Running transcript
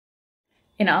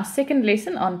In our second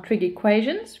lesson on trig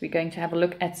equations, we're going to have a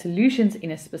look at solutions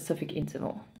in a specific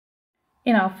interval.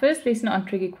 In our first lesson on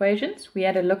trig equations, we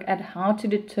had a look at how to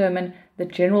determine the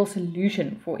general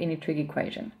solution for any trig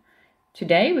equation.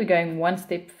 Today, we're going one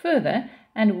step further,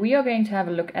 and we are going to have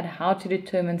a look at how to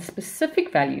determine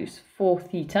specific values for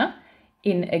theta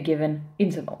in a given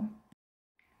interval.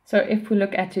 So if we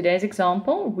look at today's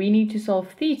example, we need to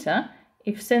solve theta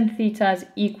if sin theta is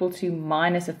equal to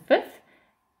minus a fifth,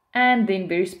 and then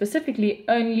very specifically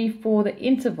only for the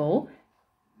interval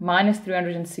minus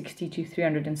 360 to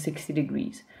 360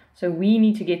 degrees. So we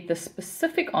need to get the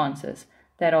specific answers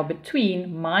that are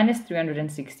between minus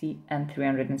 360 and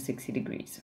 360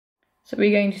 degrees. So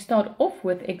we're going to start off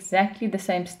with exactly the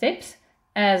same steps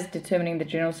as determining the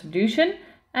general solution.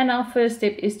 And our first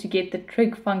step is to get the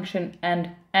trig function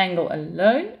and angle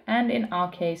alone. And in our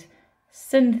case,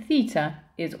 sin theta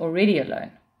is already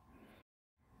alone.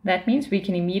 That means we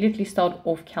can immediately start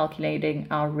off calculating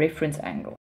our reference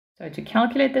angle. So to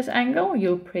calculate this angle,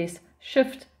 you'll press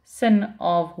Shift sin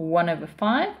of 1 over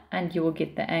 5 and you will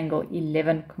get the angle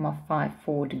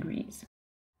 11,54 degrees.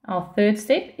 Our third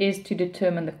step is to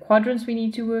determine the quadrants we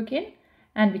need to work in.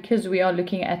 And because we are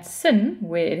looking at sin,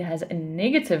 where it has a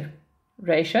negative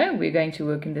ratio, we're going to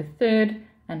work in the third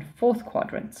and fourth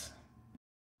quadrants.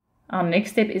 Our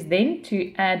next step is then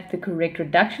to add the correct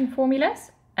reduction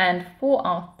formulas. And for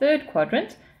our third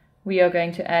quadrant, we are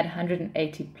going to add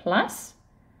 180 plus.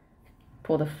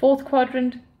 For the fourth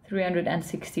quadrant,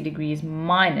 360 degrees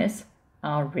minus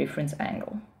our reference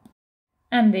angle.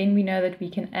 And then we know that we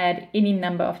can add any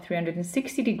number of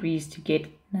 360 degrees to get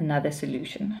another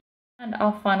solution. And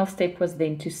our final step was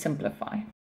then to simplify.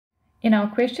 In our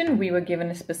question, we were given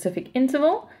a specific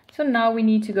interval, so now we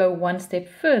need to go one step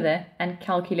further and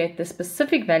calculate the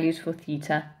specific values for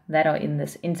theta that are in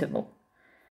this interval.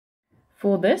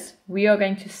 For this, we are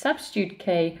going to substitute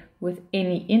k with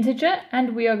any integer,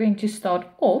 and we are going to start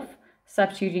off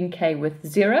substituting k with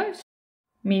 0,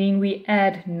 meaning we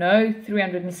add no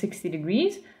 360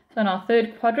 degrees. So in our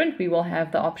third quadrant, we will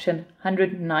have the option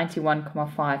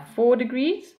 191,54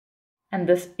 degrees, and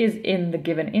this is in the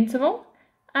given interval.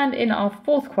 And in our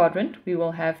fourth quadrant, we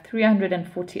will have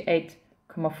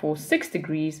 348,46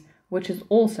 degrees, which is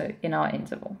also in our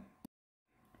interval.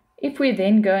 If we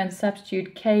then go and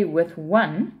substitute k with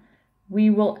 1,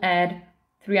 we will add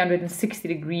 360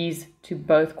 degrees to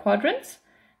both quadrants,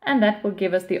 and that will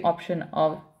give us the option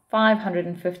of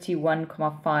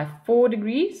 551,54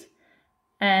 degrees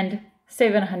and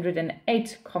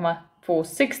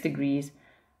 708,46 degrees,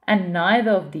 and neither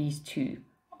of these two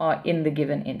are in the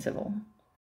given interval.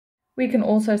 We can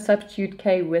also substitute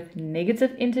k with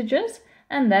negative integers,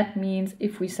 and that means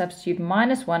if we substitute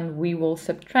minus 1, we will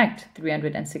subtract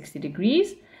 360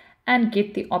 degrees and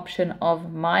get the option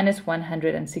of minus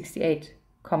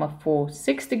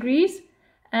 168,46 degrees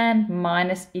and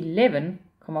minus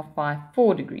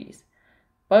 11,54 degrees.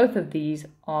 Both of these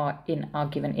are in our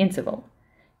given interval.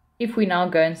 If we now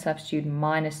go and substitute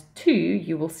minus 2,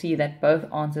 you will see that both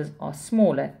answers are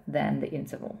smaller than the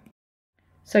interval.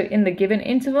 So in the given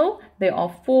interval, there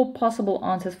are 4 possible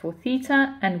answers for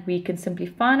theta, and we can simply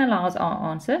finalize our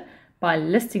answer by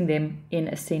listing them in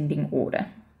ascending order.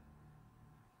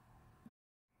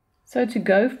 So to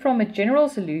go from a general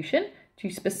solution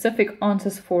to specific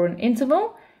answers for an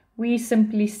interval, we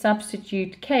simply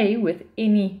substitute k with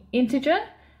any integer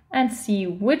and see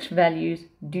which values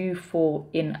do fall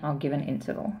in our given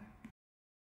interval.